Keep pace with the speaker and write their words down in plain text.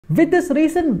With this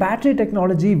recent battery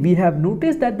technology, we have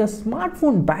noticed that the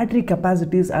smartphone battery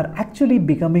capacities are actually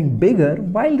becoming bigger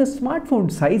while the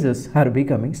smartphone sizes are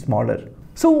becoming smaller.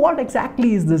 So what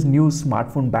exactly is this new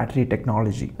smartphone battery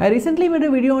technology? I recently made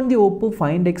a video on the Oppo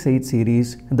Find X8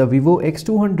 series, the Vivo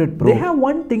X200 Pro. They have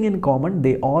one thing in common,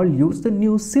 they all use the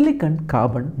new silicon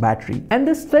carbon battery. And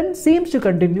this trend seems to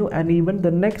continue, and even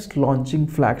the next launching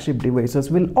flagship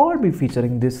devices will all be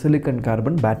featuring this silicon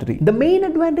carbon battery. The main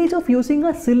advantage of using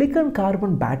a silicon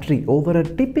carbon battery over a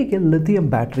typical lithium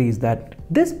battery is that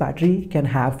this battery can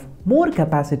have more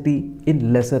capacity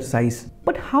in lesser size.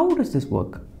 But how does this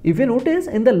work? If you notice,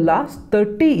 in the last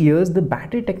 30 years, the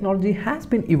battery technology has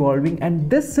been evolving, and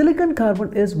this silicon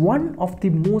carbon is one of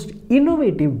the most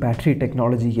innovative battery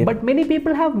technology yet. But many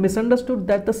people have misunderstood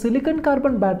that the silicon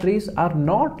carbon batteries are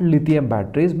not lithium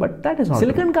batteries, but that is not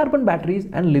silicon true. Carbon batteries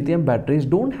and lithium batteries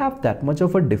don't have that much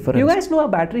of a difference. You guys know a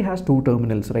battery has two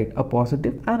terminals, right? A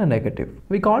positive and a negative.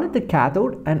 We call it the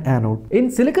cathode and anode. In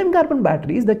silicon carbon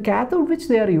batteries, the cathode which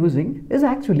they are using is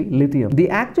actually lithium. The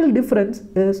actual difference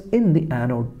is in the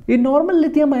anode. In normal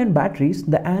lithium-ion batteries,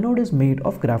 the anode is made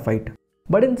of graphite.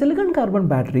 But in silicon carbon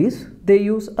batteries, they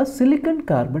use a silicon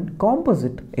carbon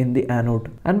composite in the anode.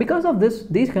 And because of this,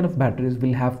 these kind of batteries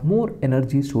will have more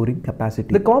energy storing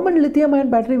capacity. The common lithium-ion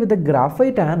battery with the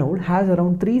graphite anode has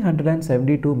around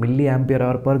 372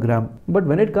 milliampere-hour per gram. But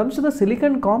when it comes to the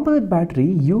silicon composite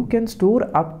battery, you can store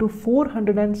up to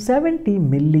 470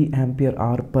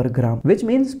 milliampere-hour per gram, which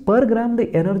means per gram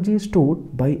the energy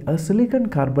stored by a silicon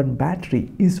carbon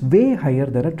battery is way higher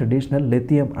than a traditional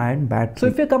lithium-ion battery. So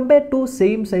if you compare two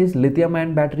same size lithium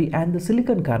ion battery and the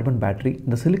silicon carbon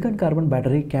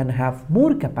battery can have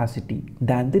more capacity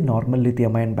than the normal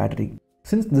lithium ion battery.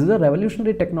 Since this is a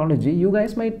revolutionary technology, you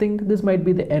guys might think this might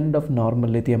be the end of normal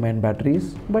lithium-ion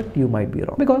batteries, but you might be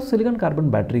wrong. Because silicon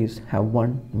carbon batteries have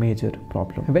one major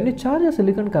problem. When you charge a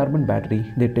silicon carbon battery,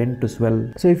 they tend to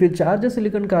swell. So if you charge a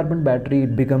silicon carbon battery,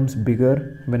 it becomes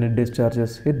bigger. When it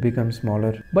discharges, it becomes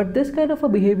smaller. But this kind of a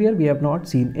behavior we have not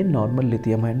seen in normal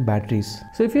lithium-ion batteries.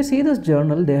 So if you see this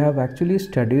journal, they have actually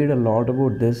studied a lot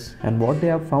about this, and what they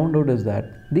have found out is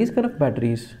that these kind of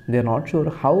batteries, they are not sure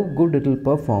how good it will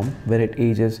perform when it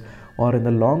ages or in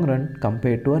the long run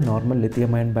compared to a normal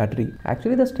lithium-ion battery.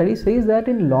 Actually, the study says that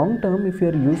in long term, if you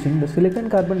are using the silicon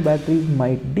carbon batteries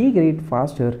might degrade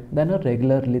faster than a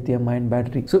regular lithium-ion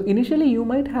battery. So initially, you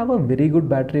might have a very good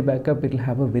battery backup, it will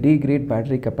have a very great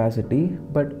battery capacity,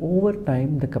 but over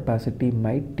time, the capacity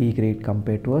might degrade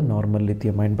compared to a normal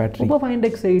lithium-ion battery. Oppo Find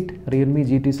X8, Realme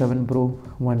GT7 Pro,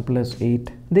 OnePlus 8,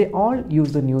 they all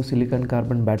use the new silicon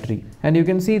carbon battery, and you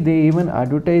can see they even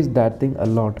advertise that thing a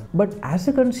lot. But as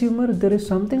a consumer, there is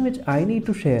something which I need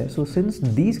to share. So since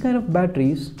these kind of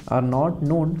batteries are not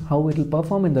known how it will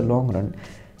perform in the long run,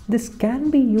 this can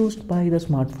be used by the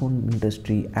smartphone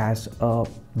industry as a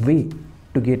way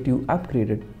to get you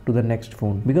upgraded to the next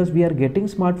phone, because we are getting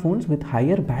smartphones with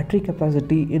higher battery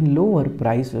capacity in lower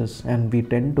prices, and we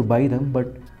tend to buy them, but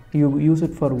you use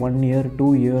it for 1 year,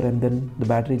 2 years, and then the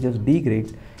battery just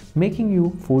degrades, making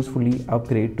you forcefully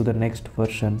upgrade to the next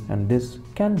version, and this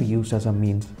can be used as a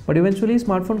means. But eventually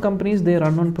smartphone companies, they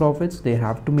run on profits, they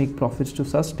have to make profits to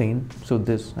sustain. So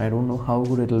this, I don't know how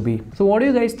good it will be. So what do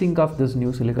you guys think of this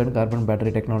new silicon carbon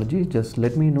battery technology? Just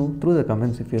let me know through the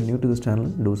comments. If you're new to this channel,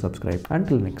 do subscribe.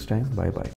 Until next time, bye bye.